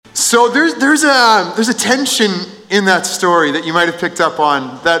So there's a tension in that story that you might have picked up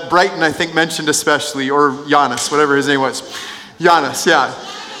on, that Brighton, I think, mentioned especially, or Giannis, whatever his name was. Giannis, yeah.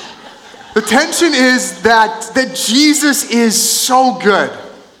 The tension is that Jesus is so good.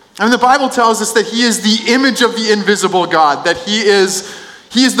 I mean, the Bible tells us that he is the image of the invisible God, that he is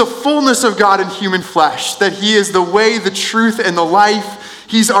the fullness of God in human flesh, that he is the way, the truth, and the life.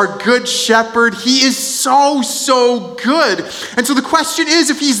 He's our good shepherd. He is so, so good. And so the question is,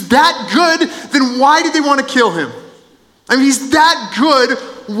 if he's that good, then why did they want to kill him? I mean, he's that good.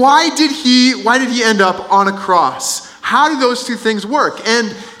 Why did he end up on a cross? How do those two things work?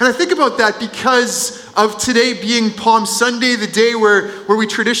 And I think about that because of today being Palm Sunday, the day where we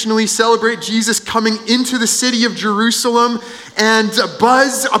traditionally celebrate Jesus coming into the city of Jerusalem. And a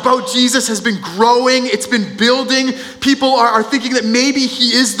buzz about Jesus has been growing. It's been building. People are thinking that maybe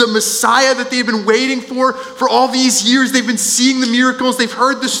he is the Messiah that they've been waiting for all these years. They've been seeing the miracles. They've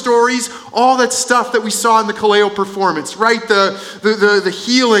heard the stories, all that stuff that we saw in the Kaleo performance, right? The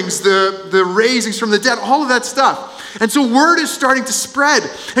healings, the raisings from the dead, all of that stuff. And so word is starting to spread.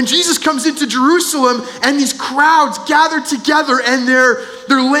 And Jesus comes into Jerusalem, and these crowds gather together, and they're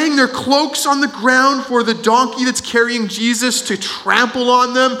laying their cloaks on the ground for the donkey that's carrying Jesus to trample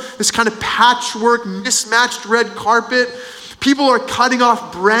on them. This kind of patchwork, mismatched red carpet. People are cutting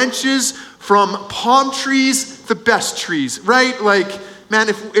off branches from palm trees, the best trees, right? Like, man,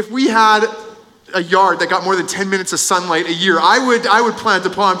 if we had a yard that got more than 10 minutes of sunlight a year, I would plant a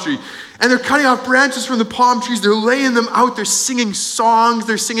palm tree. And they're cutting off branches from the palm trees. They're laying them out. They're singing songs.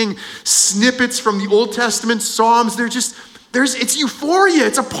 They're singing snippets from the Old Testament Psalms. It's euphoria.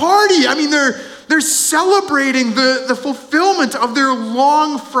 It's a party. I mean, they're celebrating the fulfillment of their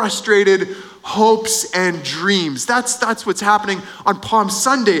long frustrated hopes and dreams. That's what's happening on Palm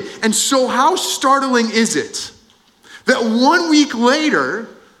Sunday. And so how startling is it that 1 week later,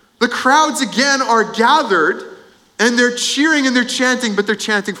 the crowds again are gathered, and they're cheering and they're chanting, but they're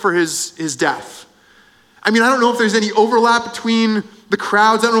chanting for his death. I mean, I don't know if there's any overlap between the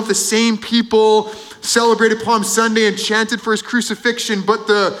crowds. I don't know if the same people celebrated Palm Sunday and chanted for his crucifixion, but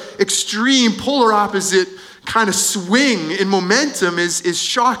the extreme, polar opposite kind of swing in momentum is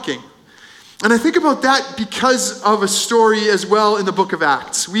shocking. And I think about that because of a story as well in the book of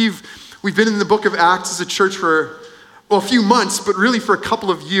Acts. We've been in the book of Acts as a church for, a few months, but really for a couple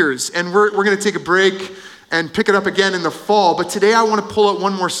of years. And we're going to take a break and pick it up again in the fall. But today I want to pull out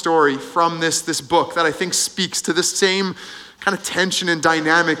one more story from this book that I think speaks to this same kind of tension and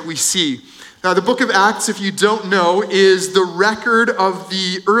dynamic we see. Now, the book of Acts, if you don't know, is the record of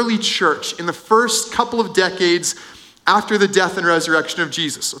the early church in the first couple of decades after the death and resurrection of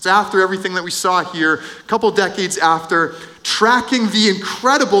Jesus. So it's after everything that we saw here, a couple decades after, tracking the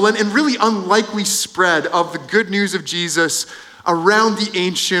incredible and really unlikely spread of the good news of Jesus around the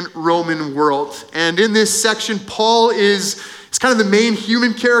ancient Roman world. And in this section, Paul is kind of the main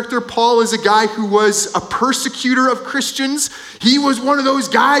human character. Paul is a guy who was a persecutor of Christians. He was one of those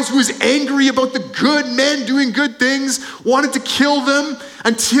guys who was angry about the good men doing good things, wanted to kill them,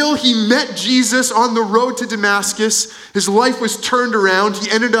 until he met Jesus on the road to Damascus. His life was turned around.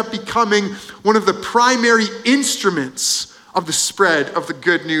 He ended up becoming one of the primary instruments of the spread of the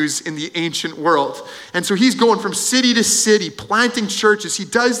good news in the ancient world. And so he's going from city to city, planting churches. He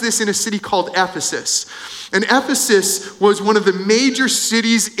does this in a city called Ephesus. And Ephesus was one of the major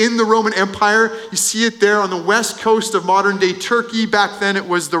cities in the Roman Empire. You see it there on the west coast of modern-day Turkey. Back then it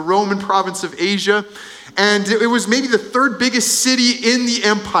was the Roman province of Asia. And it was maybe the third biggest city in the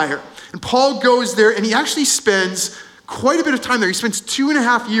empire. And Paul goes there, and he actually spends quite a bit of time there. He spends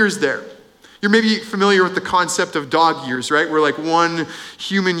 2.5 years there. You're maybe familiar with the concept of dog years, right? Where like one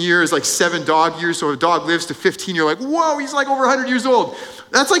human year is like 7 dog years. So if a dog lives to 15, you're like, whoa, he's like over 100 years old.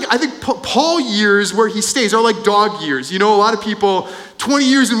 That's like, I think Paul years where he stays are like dog years. You know, a lot of people, 20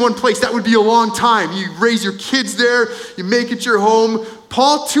 years in one place, that would be a long time. You raise your kids there, you make it your home.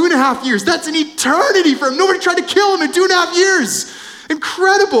 Paul, 2.5 years, that's an eternity for him. Nobody tried to kill him in 2.5 years.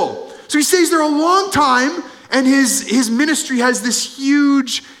 Incredible. So he stays there a long time, and his ministry has this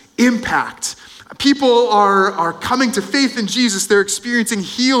huge impact. People are coming to faith in Jesus. They're experiencing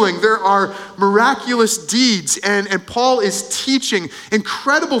healing. There are miraculous deeds. And Paul is teaching.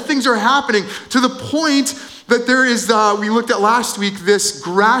 Incredible things are happening to the point that there is, we looked at last week, this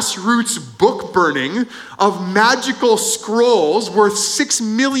grassroots book burning of magical scrolls worth $6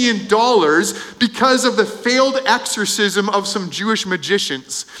 million because of the failed exorcism of some Jewish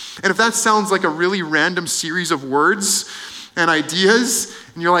magicians. And if that sounds like a really random series of words and ideas,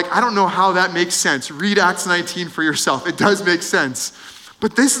 and you're like, I don't know how that makes sense. Read Acts 19 for yourself. It does make sense.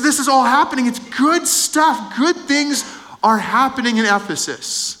 But this is all happening. It's good stuff. Good things are happening in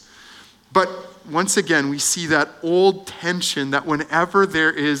Ephesus. But once again, we see that old tension that whenever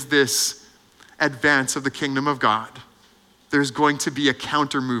there is this advance of the kingdom of God, there's going to be a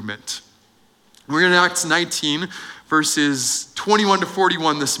counter movement. We're in Acts 19, verses 21 to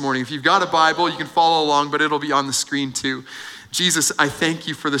 41 this morning. If you've got a Bible, you can follow along, but it'll be on the screen too. Jesus, I thank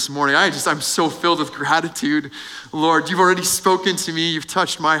you for this morning. I'm so filled with gratitude. Lord, you've already spoken to me. You've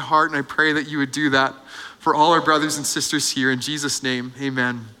touched my heart, and I pray that you would do that for all our brothers and sisters here. In Jesus' name,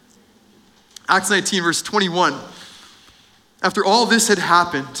 amen. Acts 19, verse 21. After all this had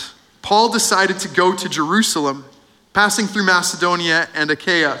happened, Paul decided to go to Jerusalem, passing through Macedonia and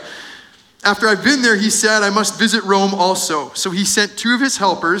Achaia. After I've been there, he said, I must visit Rome also. So he sent two of his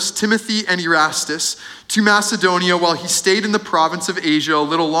helpers, Timothy and Erastus, to Macedonia while he stayed in the province of Asia a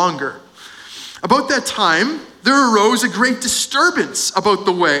little longer. About that time, there arose a great disturbance about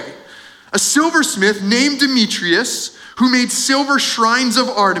the way. A silversmith named Demetrius, who made silver shrines of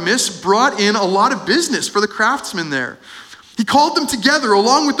Artemis, brought in a lot of business for the craftsmen there. He called them together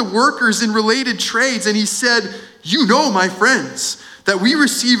along with the workers in related trades, and he said, you know, my friends, that we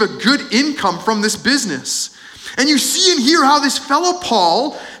receive a good income from this business. And you see and hear how this fellow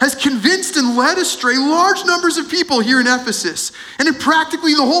Paul has convinced and led astray large numbers of people here in Ephesus and in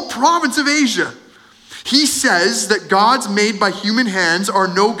practically the whole province of Asia. He says that gods made by human hands are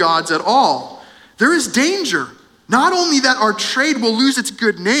no gods at all. There is danger, not only that our trade will lose its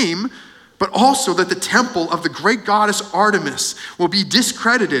good name, but also that the temple of the great goddess Artemis will be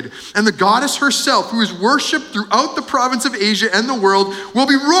discredited, and the goddess herself, who is worshipped throughout the province of Asia and the world, will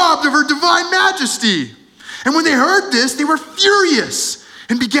be robbed of her divine majesty. And when they heard this, they were furious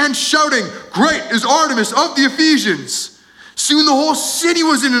and began shouting, great is Artemis of the Ephesians. Soon the whole city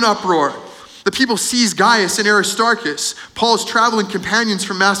was in an uproar. The people seized Gaius and Aristarchus, Paul's traveling companions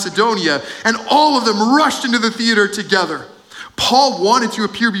from Macedonia, and all of them rushed into the theater together. Paul wanted to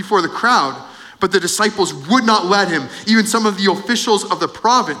appear before the crowd, but the disciples would not let him. Even some of the officials of the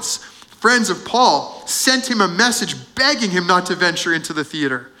province, friends of Paul, sent him a message begging him not to venture into the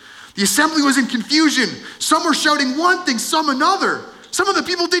theater. The assembly was in confusion. Some were shouting one thing, some another. Some of the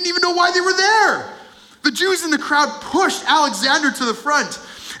people didn't even know why they were there. The Jews in the crowd pushed Alexander to the front,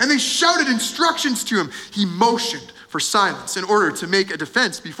 and they shouted instructions to him. He motioned for silence in order to make a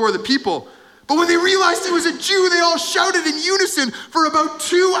defense before the people. But when they realized he was a Jew, they all shouted in unison for about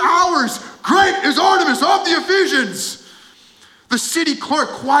 2 hours, great is Artemis of the Ephesians. The city clerk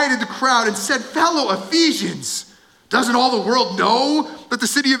quieted the crowd and said, fellow Ephesians, doesn't all the world know that the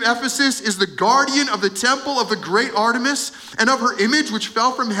city of Ephesus is the guardian of the temple of the great Artemis and of her image which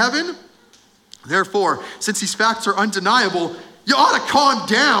fell from heaven? Therefore, since these facts are undeniable, you ought to calm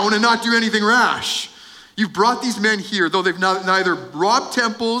down and not do anything rash. You've brought these men here, though they've neither robbed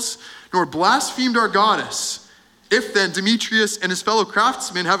temples nor blasphemed our goddess. If then Demetrius and his fellow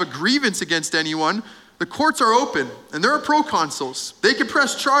craftsmen have a grievance against anyone, the courts are open and there are proconsuls. They can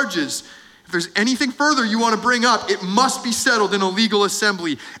press charges. If there's anything further you want to bring up, it must be settled in a legal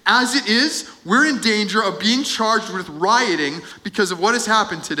assembly. As it is, we're in danger of being charged with rioting because of what has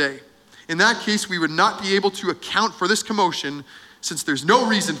happened today. In that case, we would not be able to account for this commotion since there's no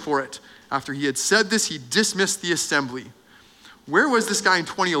reason for it. After he had said this, he dismissed the assembly. Where was this guy in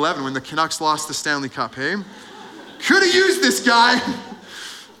 2011 when the Canucks lost the Stanley Cup, hey? Could have used this guy.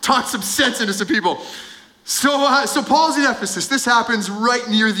 Talk some sense into some people. So Paul's in Ephesus. This happens right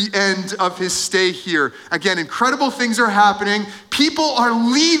near the end of his stay here. Again, incredible things are happening. People are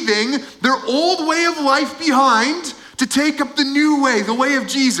leaving their old way of life behind to take up the new way, the way of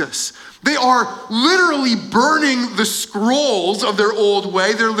Jesus. They are literally burning the scrolls of their old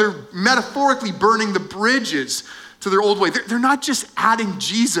way. They're metaphorically burning the bridges to their old way. They're not just adding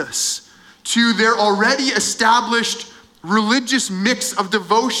Jesus to their already established religious mix of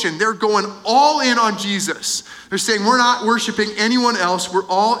devotion. They're going all in on Jesus. They're saying, we're not worshiping anyone else. We're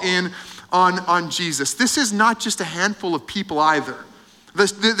all in on Jesus. This is not just a handful of people either.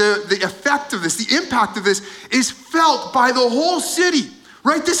 The effect of this, the impact of this is felt by the whole city,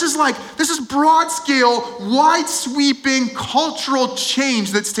 right? This is broad scale, wide sweeping cultural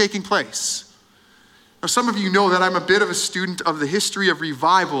change that's taking place. Now, some of you know that I'm a bit of a student of the history of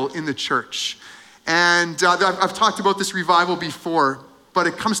revival in the church. And I've talked about this revival before, but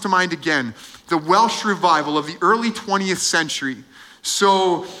it comes to mind again. The Welsh revival of the early 20th century.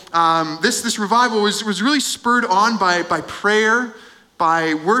 So this revival was really spurred on by prayer,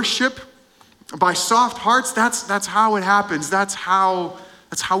 by worship, by soft hearts. That's how it happens. That's how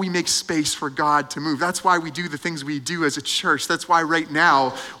we make space for God to move. That's why we do the things we do as a church. That's why right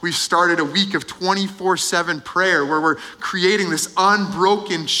now we've started a week of 24/7 prayer where we're creating this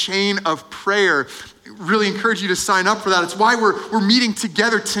unbroken chain of prayer really encourage you to sign up for that. It's why we're meeting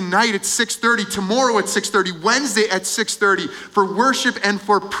together tonight at 6:30, tomorrow at 6:30, Wednesday at 6:30 for worship and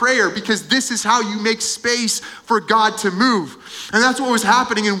for prayer, because this is how you make space for God to move. And that's what was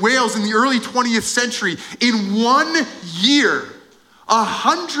happening in Wales in the early 20th century. In 1 year,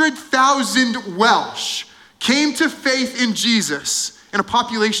 100,000 Welsh came to faith in Jesus in a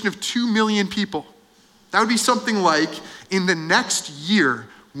population of 2 million people. That would be something like, in the next year,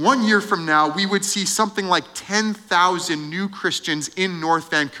 1 year from now, we would see something like 10,000 new Christians in North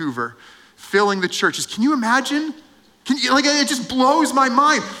Vancouver filling the churches. Can you imagine? It just blows my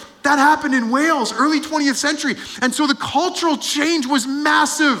mind. That happened in Wales, early 20th century. And so the cultural change was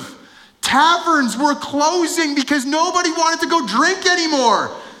massive. Taverns were closing because nobody wanted to go drink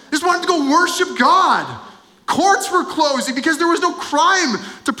anymore. They just wanted to go worship God. Courts were closing because there was no crime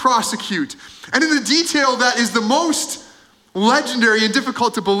to prosecute. And in the detail that is the most legendary and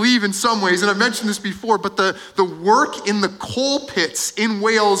difficult to believe in some ways, and I've mentioned this before, but the work in the coal pits in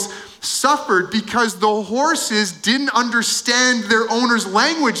Wales suffered because the horses didn't understand their owner's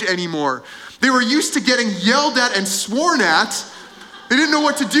language anymore. They were used to getting yelled at and sworn at. They didn't know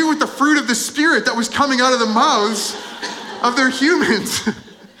what to do with the fruit of the Spirit that was coming out of the mouths of their humans.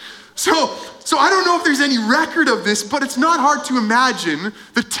 So I don't know if there's any record of this, but it's not hard to imagine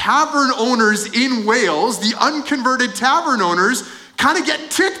the tavern owners in Wales, the unconverted tavern owners, kind of get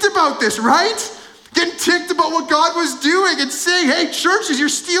ticked about this, right? Getting ticked about what God was doing and saying, hey, churches, you're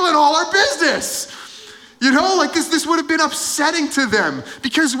stealing all our business. This would have been upsetting to them,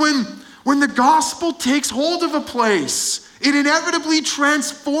 because when the gospel takes hold of a place, it inevitably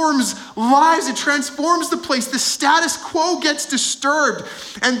transforms lives. It transforms the place. The status quo gets disturbed.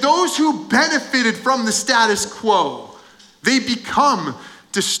 And those who benefited from the status quo, they become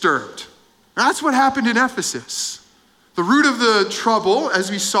disturbed. And that's what happened in Ephesus. The root of the trouble,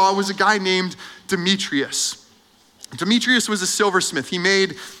 as we saw, was a guy named Demetrius. Demetrius was a silversmith. He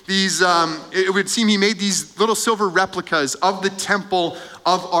made these, it would seem he made these little silver replicas of the temple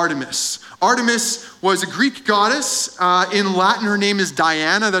of Artemis. Artemis was a Greek goddess. In Latin, her name is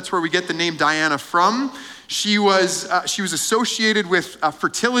Diana. That's where we get the name Diana from. She was associated with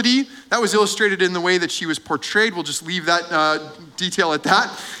fertility. That was illustrated in the way that she was portrayed. We'll just leave that detail at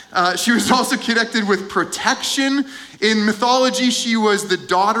that. She was also connected with protection. In mythology, she was the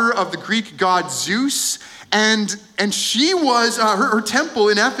daughter of the Greek god Zeus. And she was, her temple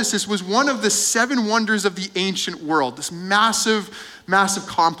in Ephesus was one of the 7 wonders of the ancient world, this massive, massive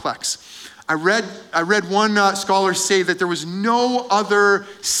complex. I read one scholar say that there was no other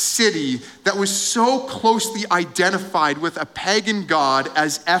city that was so closely identified with a pagan god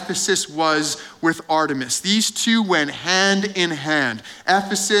as Ephesus was with Artemis. These two went hand in hand,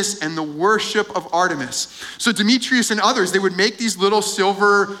 Ephesus and the worship of Artemis. So Demetrius and others, they would make these little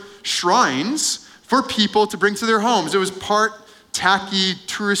silver shrines for people to bring to their homes. It was part tacky,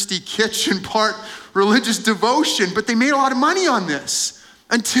 touristy kitsch and part religious devotion, but they made a lot of money on this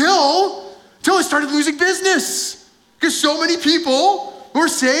until it started losing business. Because so many people were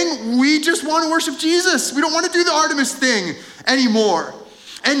saying, we just want to worship Jesus. We don't want to do the Artemis thing anymore.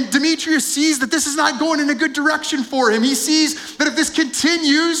 And Demetrius sees that this is not going in a good direction for him. He sees that if this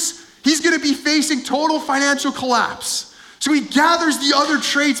continues, he's going to be facing total financial collapse. So he gathers the other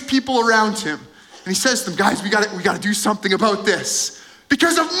tradespeople around him. And he says to them, guys, we got to do something about this.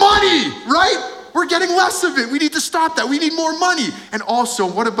 Because of money, right? We're getting less of it. We need to stop that. We need more money. And also,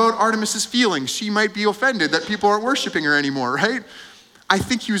 what about Artemis's feelings? She might be offended that people aren't worshiping her anymore, right? I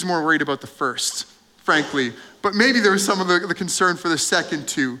think he was more worried about the first, frankly. But maybe there was some of the concern for the second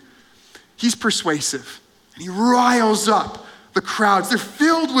too. He's persuasive. And he riles up the crowds. They're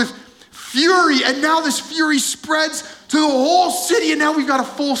filled with fury. And now this fury spreads to the whole city. And now we've got a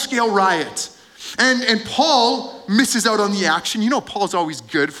full-scale riot. And Paul misses out on the action. Paul's always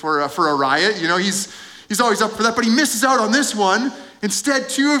good for a riot. He's always up for that, but he misses out on this one. Instead,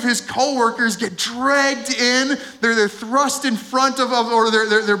 2 of his co-workers get dragged in. They're thrust in front of, or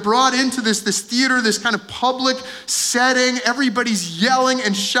they're brought into this theater, this kind of public setting. Everybody's yelling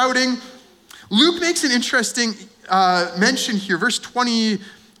and shouting. Luke makes an interesting mention here. Verse 20,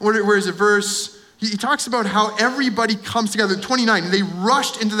 where is it? He talks about how everybody comes together. 29, they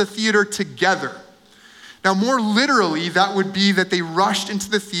rushed into the theater together. Now, more literally, that would be that they rushed into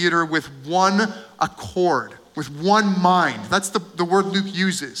the theater with one accord, with one mind. That's the word Luke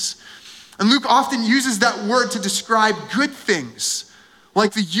uses. And Luke often uses that word to describe good things,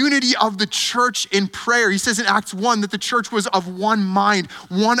 like the unity of the church in prayer. He says in Acts 1 that the church was of one mind,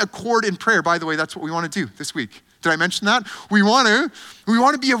 one accord in prayer. By the way, that's what we want to do this week. Did I mention that? We want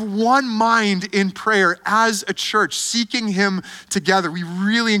to be of one mind in prayer as a church, seeking him together. We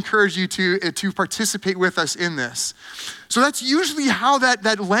really encourage you to participate with us in this. So that's usually how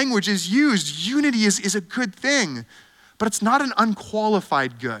that language is used. Unity is a good thing, but it's not an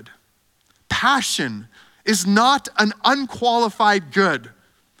unqualified good. Passion is not an unqualified good.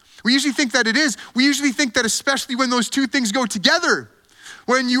 We usually think that it is. We usually think that especially when those two things go together,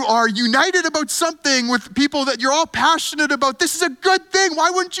 when you are united about something with people that you're all passionate about, this is a good thing.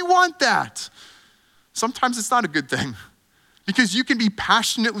 Why wouldn't you want that? Sometimes it's not a good thing because you can be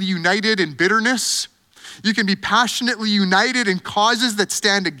passionately united in bitterness. You can be passionately united in causes that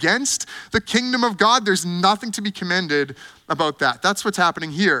stand against the kingdom of God. There's nothing to be commended about that. That's what's happening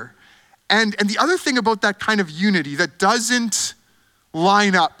here. And the other thing about that kind of unity that doesn't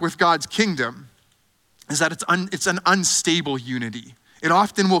line up with God's kingdom is that it's an unstable unity. It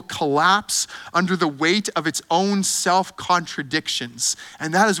often will collapse under the weight of its own self-contradictions.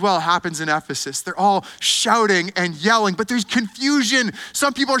 And that as well happens in Ephesus. They're all shouting and yelling, but there's confusion.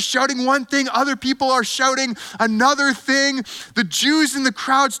 Some people are shouting one thing, other people are shouting another thing. The Jews in the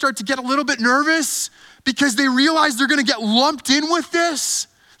crowd start to get a little bit nervous because they realize they're gonna get lumped in with this.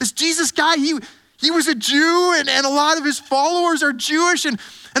 This Jesus guy, he was a Jew and a lot of his followers are Jewish. And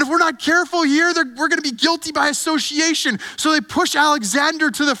if we're not careful here, we're gonna be guilty by association. So they push Alexander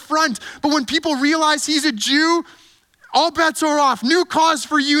to the front. But when people realize he's a Jew, all bets are off. New cause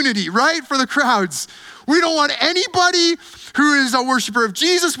for unity, right? For the crowds. We don't want anybody who is a worshiper of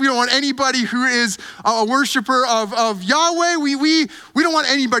Jesus. We don't want anybody who is a worshiper of Yahweh. We don't want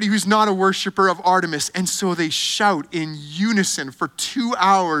anybody who's not a worshiper of Artemis. And so they shout in unison for 2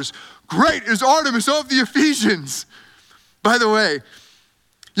 hours, "Great is Artemis of the Ephesians." By the way,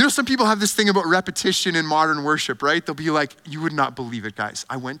 you know, some people have this thing about repetition in modern worship, right? They'll be like, "You would not believe it, guys.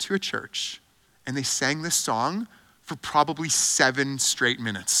 I went to a church and they sang this song for probably 7 straight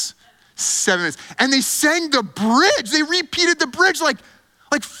minutes. 7 minutes. And they sang the bridge. They repeated the bridge like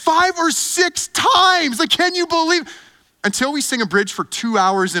 5 or 6 times. Like, can you believe? Until we sing a bridge for 2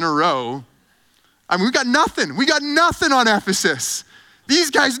 hours in a row, I mean, we got nothing. We got nothing on Ephesus. These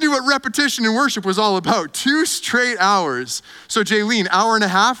guys knew what repetition in worship was all about. 2 straight hours. So Jaylene, hour and a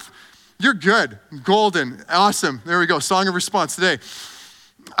half, you're good. Golden. Awesome. There we go. Song of response today.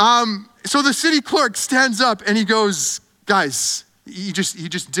 So the city clerk stands up and he goes, guys, he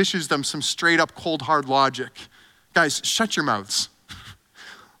just dishes them some straight up cold hard logic. Guys, shut your mouths.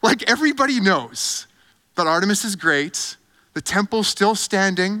 Like, everybody knows that Artemis is great. The temple's still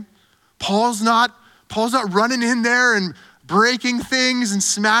standing. Paul's not running in there and breaking things and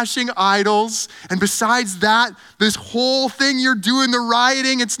smashing idols. And besides that, this whole thing you're doing, the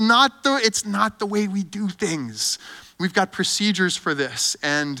rioting, it's not the way we do things. We've got procedures for this.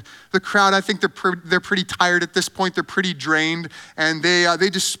 And the crowd, I think they're pretty tired at this point. They're pretty drained, and they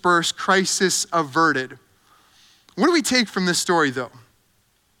disperse. Crisis averted. What do we take from this story, though?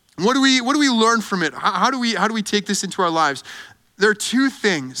 What do we learn from it? How do we take this into our lives? There are 2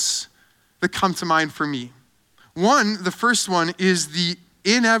 things that come to mind for me. The first one is the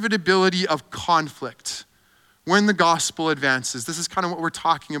inevitability of conflict when the gospel advances. This is kind of what we're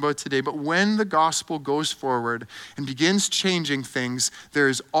talking about today, but when the gospel goes forward and begins changing things, there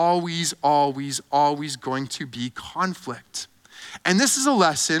is always, always, always going to be conflict. And this is a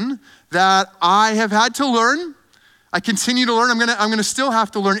lesson that I have had to learn. I continue to learn. I'm gonna still have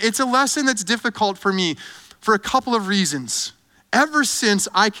to learn. It's a lesson that's difficult for me for a couple of reasons. Ever since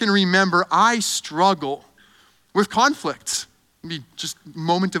I can remember, I struggle with conflict. Maybe just a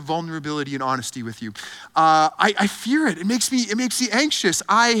moment of vulnerability and honesty with you. I fear it. It makes me anxious.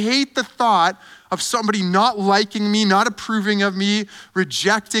 I hate the thought of somebody not liking me, not approving of me,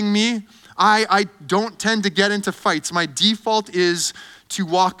 rejecting me. I don't tend to get into fights. My default is to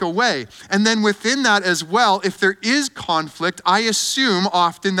walk away. And then within that as well, if there is conflict, I assume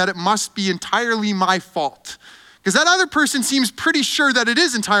often that it must be entirely my fault. Because that other person seems pretty sure that it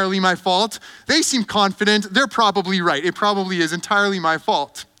is entirely my fault. They seem confident. They're probably right. It probably is entirely my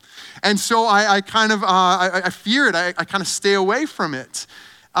fault. And so I fear it. I kind of stay away from it.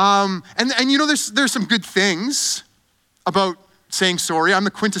 And you know, there's some good things about saying sorry. I'm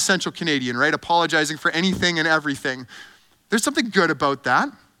the quintessential Canadian, right? Apologizing for anything and everything. There's something good about that.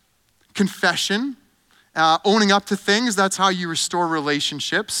 Confession, owning up to things. That's how you restore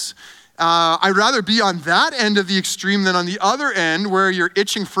relationships. I'd rather be on that end of the extreme than on the other end where you're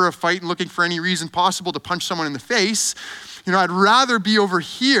itching for a fight and looking for any reason possible to punch someone in the face. You know, I'd rather be over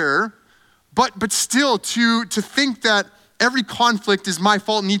here, but still to think that every conflict is my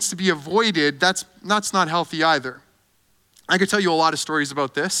fault, needs to be avoided, that's not healthy either. I could tell you a lot of stories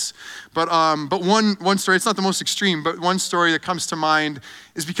about this, but one story, it's not the most extreme, but one story that comes to mind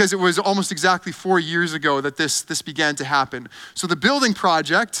is because it was almost exactly 4 years ago that this began to happen. So the building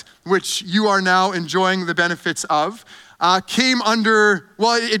project, which you are now enjoying the benefits of, came under,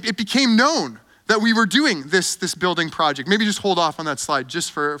 it became known that we were doing this building project. Maybe just hold off on that slide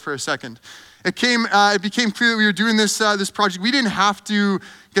just for a second. It became clear that we were doing this project. We didn't have to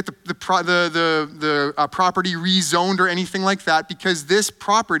get the property rezoned or anything like that, because this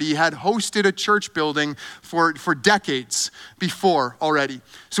property had hosted a church building for decades before already.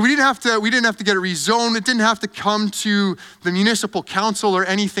 So we didn't have to get it rezoned. It didn't have to come to the municipal council or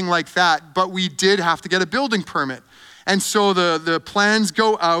anything like that, but we did have to get a building permit. And so the plans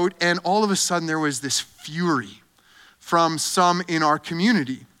go out, and all of a sudden there was this fury from some in our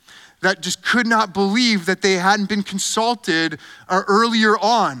community that just could not believe that they hadn't been consulted earlier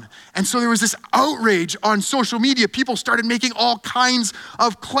on. And so there was this outrage on social media. People started making all kinds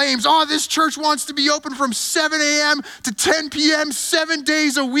of claims. Oh, this church wants to be open from 7 a.m. to 10 p.m. 7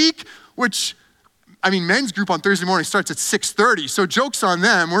 days a week, which, men's group on Thursday morning starts at 6:30. So joke's on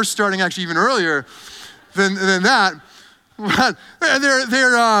them. We're starting actually even earlier than that. They're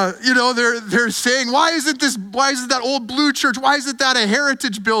saying, why isn't that old blue church? Why isn't that a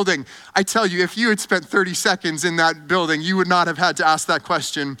heritage building? I tell you, if you had spent 30 seconds in that building, you would not have had to ask that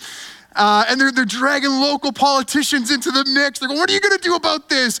question. And they're dragging local politicians into the mix. They're going, what are you going to do about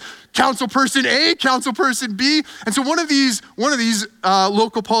this? Council person A, council person B. And so one of these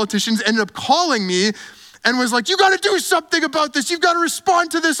local politicians ended up calling me and was like, you got to do something about this. You've got to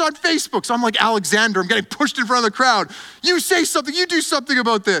respond to this on Facebook. So I'm like Alexander. I'm getting pushed in front of the crowd. You say something. You do something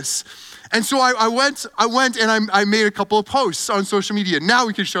about this. And so I went and I made a couple of posts on social media. Now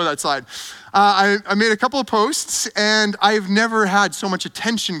we can show that slide. I made a couple of posts, and I've never had so much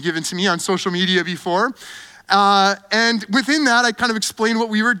attention given to me on social media before. And within that, I kind of explained what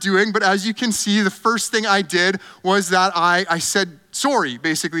we were doing. But as you can see, the first thing I did was that I said sorry,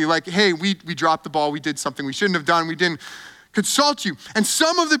 basically, like, hey, we dropped the ball. We did something we shouldn't have done. We didn't consult you. And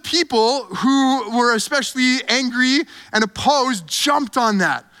some of the people who were especially angry and opposed jumped on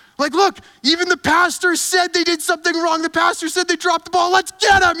that. Like, look, even the pastor said they did something wrong. The pastor said they dropped the ball. Let's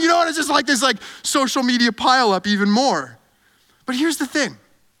get them. And it's just like this social media pile up even more. But here's the thing.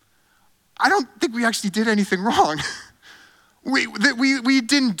 I don't think we actually did anything wrong. We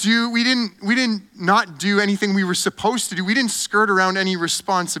didn't not do anything we were supposed to do. We didn't skirt around any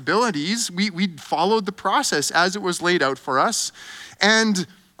responsibilities. We followed the process as it was laid out for us. And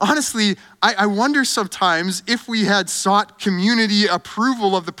honestly, I wonder sometimes if we had sought community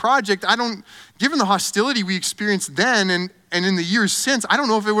approval of the project, given the hostility we experienced then and in the years since, I don't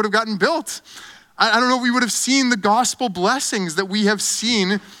know if it would have gotten built. I don't know if we would have seen the gospel blessings that we have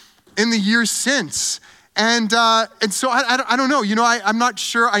seen in the years since. And so I don't know. I'm not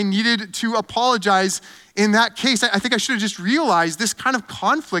sure I needed to apologize in that case. I think I should have just realized this kind of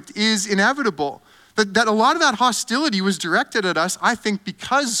conflict is inevitable. That a lot of that hostility was directed at us, I think,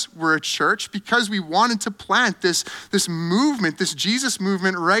 because we're a church, because we wanted to plant this movement, this Jesus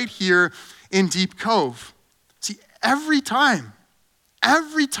movement right here in Deep Cove. See, every time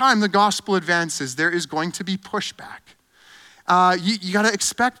the gospel advances, there is going to be pushback. You got to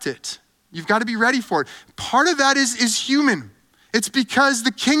expect it. You've got to be ready for it. Part of that is human. It's because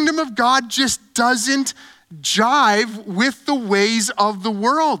the kingdom of God just doesn't jive with the ways of the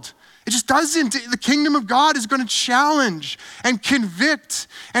world. It just doesn't. The kingdom of God is going to challenge and convict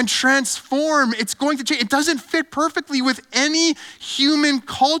and transform. It's going to change. It doesn't fit perfectly with any human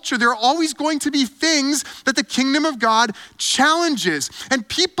culture. There are always going to be things that the kingdom of God challenges. And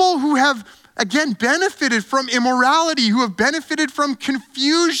people who have, again, benefited from immorality, who have benefited from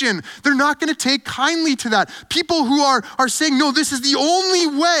confusion, they're not going to take kindly to that. People who are saying, no, this is the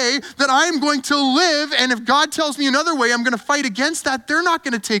only way that I'm going to live, and if God tells me another way, I'm going to fight against that, they're not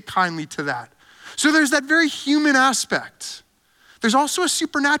going to take kindly to that. So there's that very human aspect. There's also a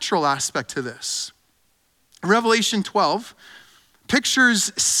supernatural aspect to this. Revelation 12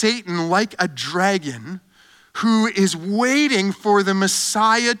 pictures Satan like a dragon who is waiting for the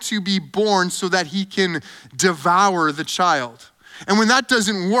Messiah to be born so that he can devour the child. And when that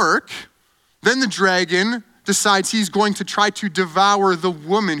doesn't work, then the dragon decides he's going to try to devour the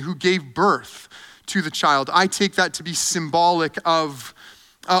woman who gave birth to the child. I take that to be symbolic of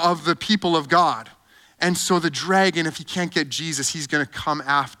the people of God. And so the dragon, if he can't get Jesus, he's going to come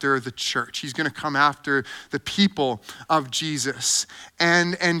after the church. He's going to come after the people of Jesus.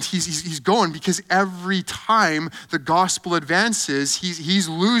 And he's going because every time the gospel advances, he's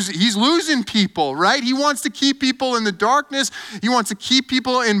losing people, right? He wants to keep people in the darkness. He wants to keep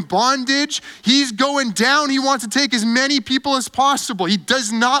people in bondage. He's going down. He wants to take as many people as possible. He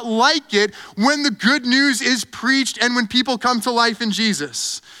does not like it when the good news is preached and when people come to life in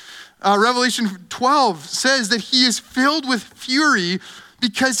Jesus. Revelation 12 says that he is filled with fury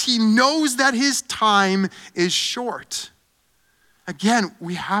because he knows that his time is short. Again,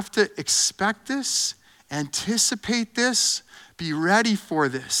 we have to expect this, anticipate this, be ready for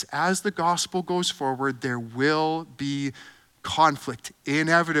this. As the gospel goes forward, there will be conflict,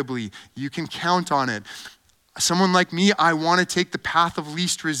 inevitably. You can count on it. Someone like me, I want to take the path of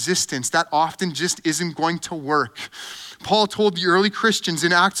least resistance. That often just isn't going to work. Paul told the early Christians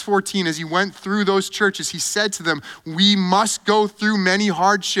in Acts 14, as he went through those churches, he said to them, we must go through many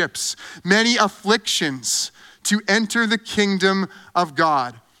hardships, many afflictions to enter the kingdom of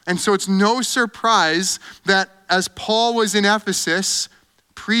God. And so it's no surprise that as Paul was in Ephesus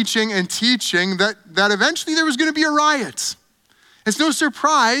preaching and teaching, that eventually there was going to be a riot. It's no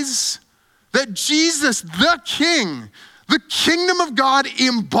surprise that Jesus, the King, the kingdom of God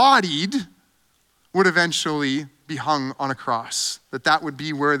embodied, would eventually be hung on a cross. That would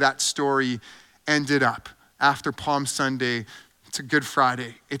be where that story ended up after Palm Sunday to Good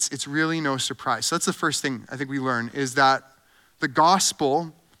Friday. It's really no surprise. So that's the first thing I think we learn, is that the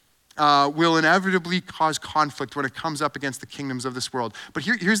gospel will inevitably cause conflict when it comes up against the kingdoms of this world. But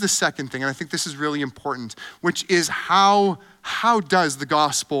here's the second thing, and I think this is really important, which is how does the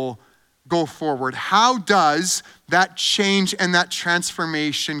gospel go forward? How does that change and that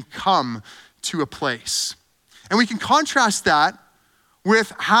transformation come to a place? And we can contrast that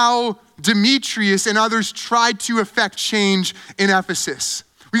with how Demetrius and others tried to effect change in Ephesus.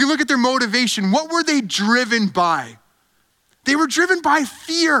 We can look at their motivation. What were they driven by? They were driven by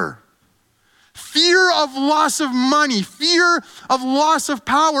fear. Fear of loss of money, fear of loss of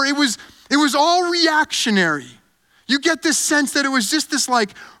power. It was all reactionary. You get this sense that it was just this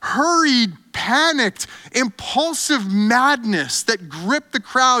like hurried, panicked, impulsive madness that gripped the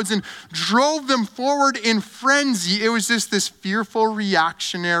crowds and drove them forward in frenzy. It was just this fearful,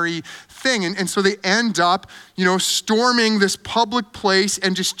 reactionary thing. And so they end up, storming this public place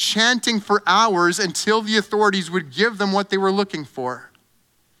and just chanting for hours until the authorities would give them what they were looking for.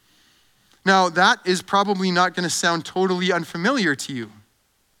 Now, that is probably not going to sound totally unfamiliar to you,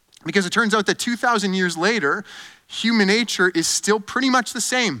 because it turns out that 2,000 years later, human nature is still pretty much the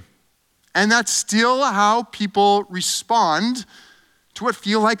same. And that's still how people respond to what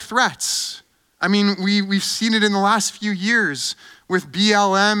feel like threats. I mean, we've seen it in the last few years with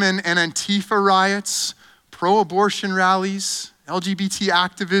BLM and Antifa riots, pro-abortion rallies, LGBT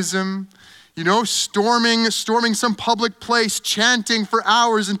activism, storming some public place, chanting for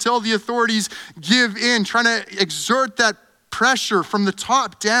hours until the authorities give in, trying to exert that pressure from the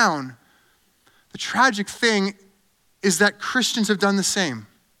top down. The tragic thing is that Christians have done the same.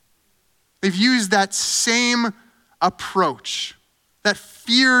 They've used that same approach, that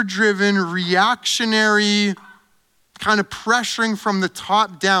fear-driven, reactionary kind of pressuring from the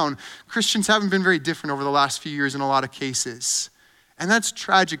top down. Christians haven't been very different over the last few years in a lot of cases. And that's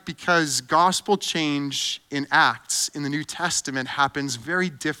tragic because gospel change in Acts in the New Testament happens very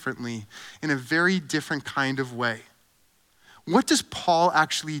differently, in a very different kind of way. What does Paul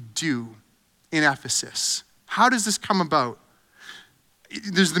actually do in Ephesus? How does this come about?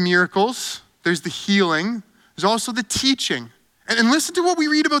 There's the miracles, there's the healing, there's also the teaching. And listen to what we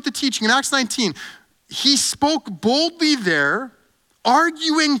read about the teaching in Acts 19. He spoke boldly there,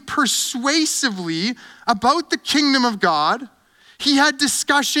 arguing persuasively about the kingdom of God. He had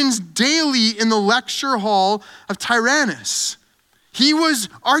discussions daily in the lecture hall of Tyrannus. He was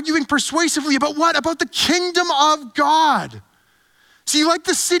arguing persuasively about what? About the kingdom of God. See, like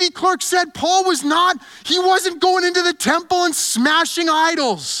the city clerk said, Paul wasn't going into the temple and smashing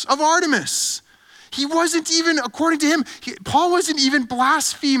idols of Artemis. He wasn't even, according to him, Paul wasn't even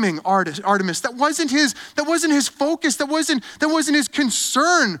blaspheming Artemis. That wasn't his focus. That wasn't his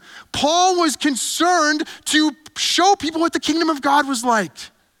concern. Paul was concerned to show people what the kingdom of God was like,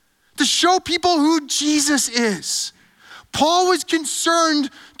 to show people who Jesus is. Paul was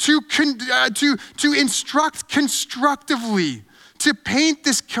concerned to instruct constructively, to paint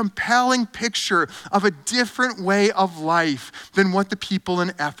this compelling picture of a different way of life than what the people in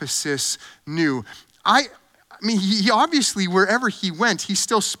Ephesus knew. I mean, he obviously, wherever he went, he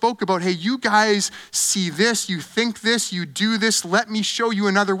still spoke about, hey, you guys see this, you think this, you do this, let me show you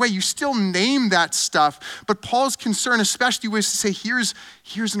another way. You still name that stuff. But Paul's concern especially was to say,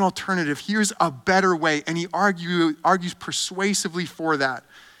 here's an alternative, here's a better way. And he argues persuasively for that.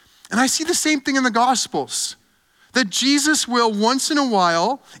 And I see the same thing in the Gospels. That Jesus will once in a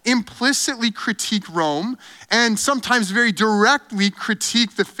while implicitly critique Rome and sometimes very directly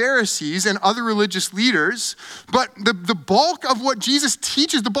critique the Pharisees and other religious leaders. But the bulk of what Jesus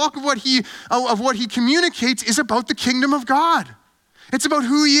teaches, the bulk of what he communicates is about the kingdom of God. It's about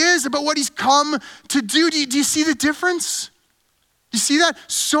who he is, about what he's come to do. Do you see the difference? You see that?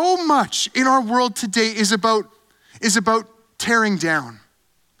 So much in our world today is about tearing down.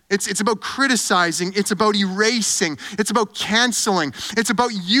 It's about criticizing, it's about erasing, it's about canceling, it's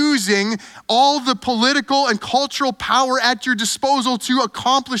about using all the political and cultural power at your disposal to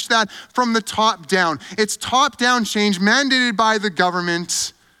accomplish that from the top down. It's top-down change mandated by the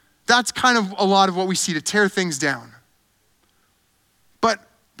government. That's kind of a lot of what we see, to tear things down. But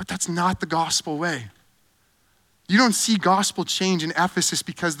that's not the gospel way. You don't see gospel change in Ephesus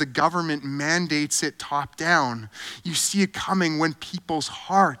because the government mandates it top down. You see it coming when people's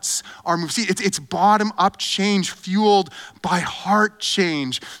hearts are moved. See, it's bottom-up change fueled by heart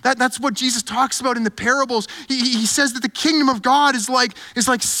change. That's what Jesus talks about in the parables. He says that the kingdom of God is like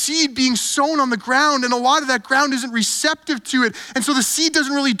seed being sown on the ground, and a lot of that ground isn't receptive to it. And so the seed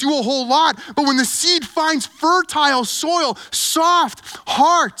doesn't really do a whole lot. But when the seed finds fertile soil, soft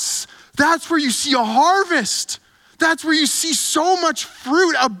hearts, that's where you see a harvest. That's where you see so much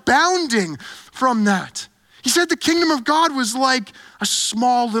fruit abounding from that. He said the kingdom of God was like a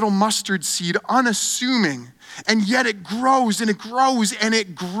small little mustard seed, unassuming, and yet it grows and it grows and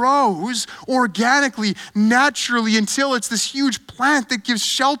it grows organically, naturally, until it's this huge plant that gives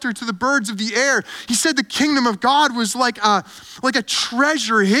shelter to the birds of the air. He said the kingdom of God was like a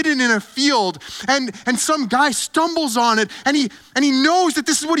treasure hidden in a field, and some guy stumbles on it, and he knows that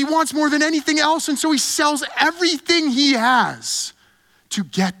this is what he wants more than anything else, and so he sells everything he has to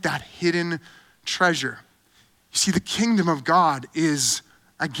get that hidden treasure. You see, the kingdom of God is,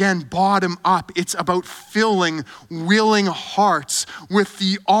 again, bottom up. It's about filling willing hearts with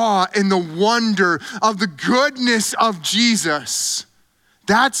the awe and the wonder of the goodness of Jesus.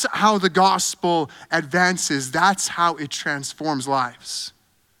 That's how the gospel advances. That's how it transforms lives.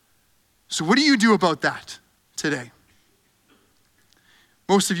 So what do you do about that today?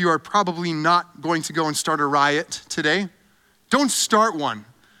 Most of you are probably not going to go and start a riot today. Don't start one.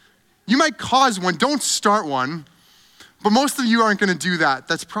 You might cause one, don't start one. But most of you aren't going to do that.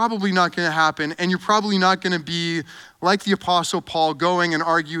 That's probably not going to happen. And you're probably not going to be like the Apostle Paul, going and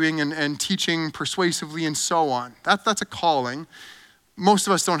arguing and teaching persuasively and so on. That's a calling. Most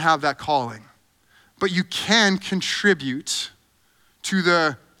of us don't have that calling. But you can contribute to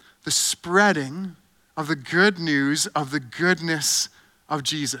the spreading of the good news of the goodness of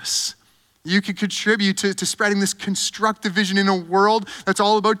Jesus. You can contribute to spreading this constructive vision in a world that's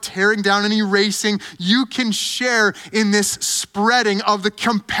all about tearing down and erasing. You can share in this spreading of the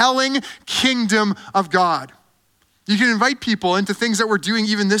compelling kingdom of God. You can invite people into things that we're doing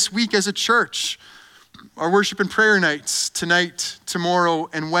even this week as a church. Our worship and prayer nights tonight, tomorrow,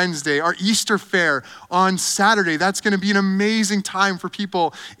 and Wednesday. Our Easter fair on Saturday. That's going to be an amazing time for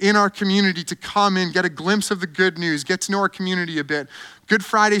people in our community to come in, get a glimpse of the good news, get to know our community a bit. Good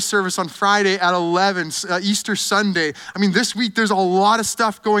Friday service on Friday at 11, Easter Sunday. I mean, this week there's a lot of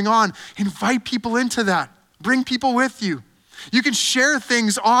stuff going on. Invite people into that. Bring people with you. You can share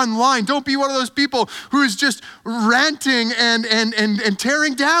things online. Don't be one of those people who is just ranting and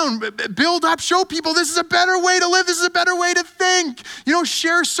tearing down. Build up, show people this is a better way to live. This is a better way to think.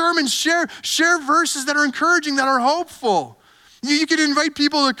 Share sermons, share verses that are encouraging, that are hopeful. You could invite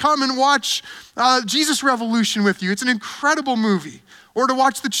people to come and watch Jesus Revolution with you. It's an incredible movie. Or to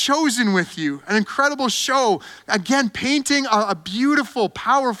watch The Chosen with you, an incredible show, again, painting a beautiful,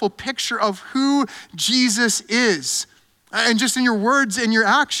 powerful picture of who Jesus is. And just in your words and your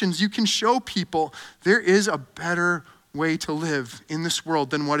actions, you can show people there is a better way to live in this world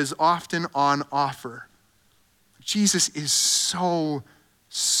than what is often on offer. Jesus is so,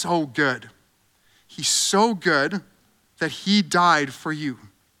 so good. He's so good that he died for you.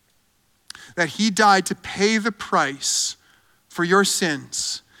 That he died to pay the price for your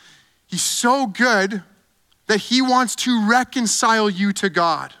sins. He's so good that he wants to reconcile you to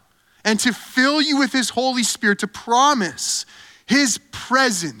God and to fill you with his Holy Spirit, to promise his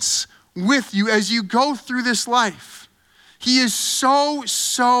presence with you as you go through this life. He is so,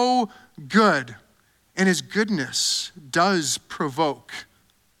 so good, and his goodness does provoke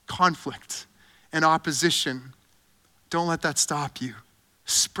conflict and opposition. Don't let that stop you.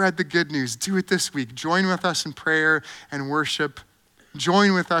 Spread the good news. Do it this week. Join with us in prayer and worship.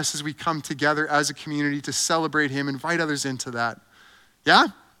 Join with us as we come together as a community to celebrate him. Invite others into that. Yeah?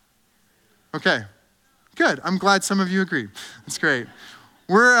 Okay. Good. I'm glad some of you agree. That's great.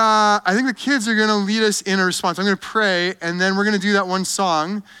 I think the kids are going to lead us in a response. I'm going to pray, and then we're going to do that one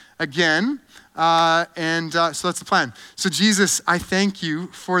song again. So that's the plan. So Jesus, I thank you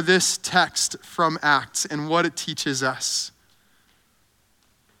for this text from Acts and what it teaches us.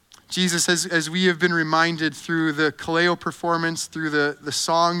 Jesus, as we have been reminded through the Kaleo performance, through the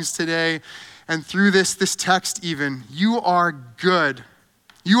songs today, and through this text even, you are good.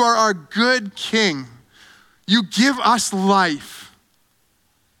 You are our good King. You give us life.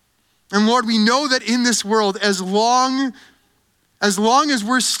 And Lord, we know that in this world, as long as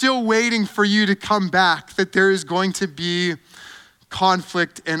we're still waiting for you to come back, that there is going to be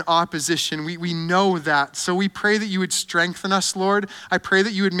conflict and opposition. We know that. So we pray that you would strengthen us, Lord. I pray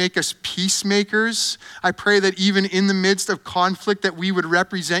that you would make us peacemakers. I pray that even in the midst of conflict, that we would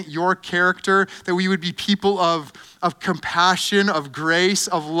represent your character, that we would be people of compassion, of grace,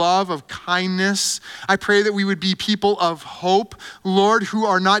 of love, of kindness. I pray that we would be people of hope, Lord, who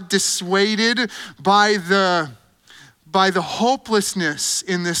are not dissuaded by the hopelessness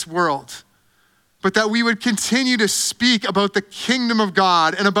in this world, but that we would continue to speak about the kingdom of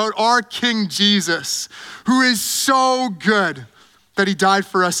God and about our King Jesus, who is so good that he died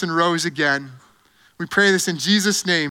for us and rose again. We pray this in Jesus' name.